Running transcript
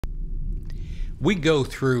We go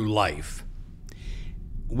through life.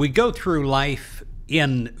 We go through life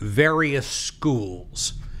in various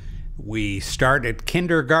schools. We start at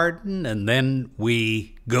kindergarten and then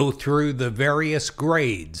we go through the various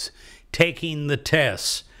grades, taking the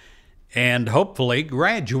tests and hopefully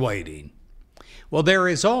graduating. Well, there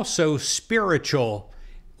is also spiritual,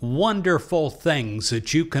 wonderful things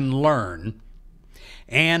that you can learn,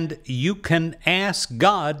 and you can ask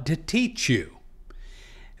God to teach you.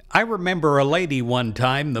 I remember a lady one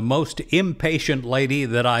time, the most impatient lady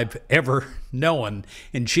that I've ever known,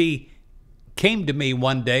 and she came to me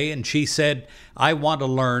one day and she said, "I want to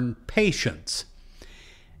learn patience."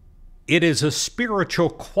 It is a spiritual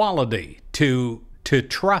quality to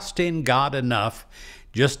trust in God enough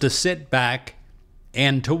just to sit back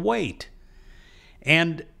and to wait.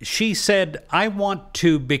 And she said, "I want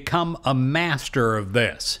to become a master of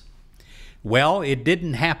this." Well, it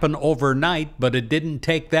didn't happen overnight, but it didn't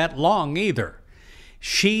take that long either.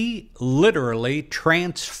 She literally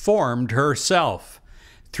transformed herself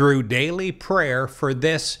through daily prayer for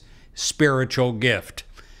this spiritual gift.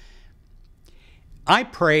 I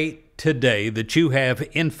pray today that you have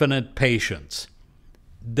infinite patience,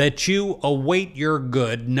 that you await your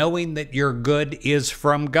good, knowing that your good is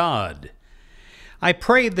from God. I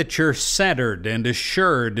pray that you're centered and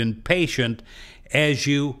assured and patient as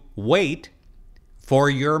you wait for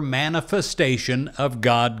your manifestation of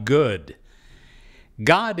God good.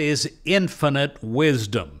 God is infinite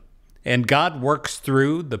wisdom, and God works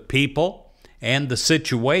through the people and the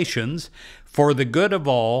situations for the good of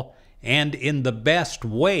all and in the best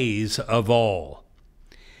ways of all.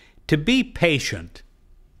 To be patient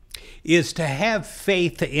is to have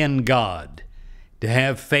faith in God, to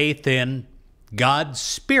have faith in God's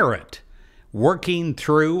Spirit working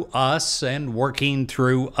through us and working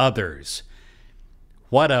through others.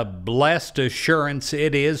 What a blessed assurance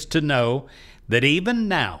it is to know that even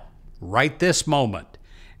now, right this moment,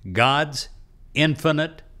 God's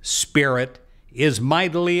infinite Spirit is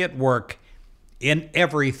mightily at work in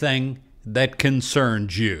everything that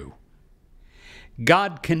concerns you.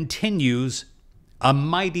 God continues a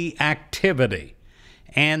mighty activity,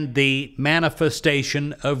 and the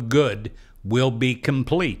manifestation of good will be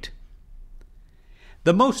complete.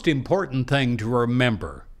 The most important thing to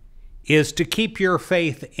remember is to keep your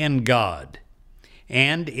faith in God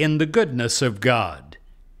and in the goodness of God.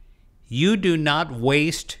 You do not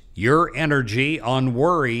waste your energy on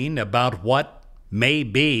worrying about what may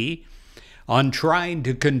be, on trying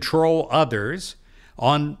to control others,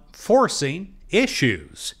 on forcing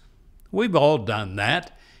issues. We've all done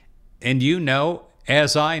that, and you know,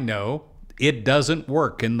 as I know, it doesn't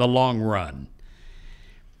work in the long run.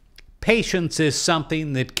 Patience is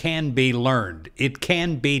something that can be learned. It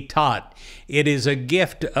can be taught. It is a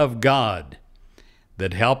gift of God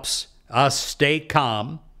that helps us stay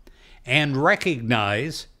calm and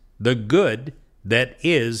recognize the good that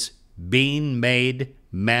is being made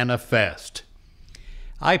manifest.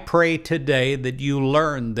 I pray today that you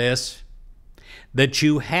learn this, that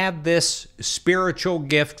you have this spiritual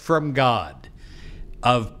gift from God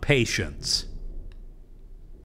of patience.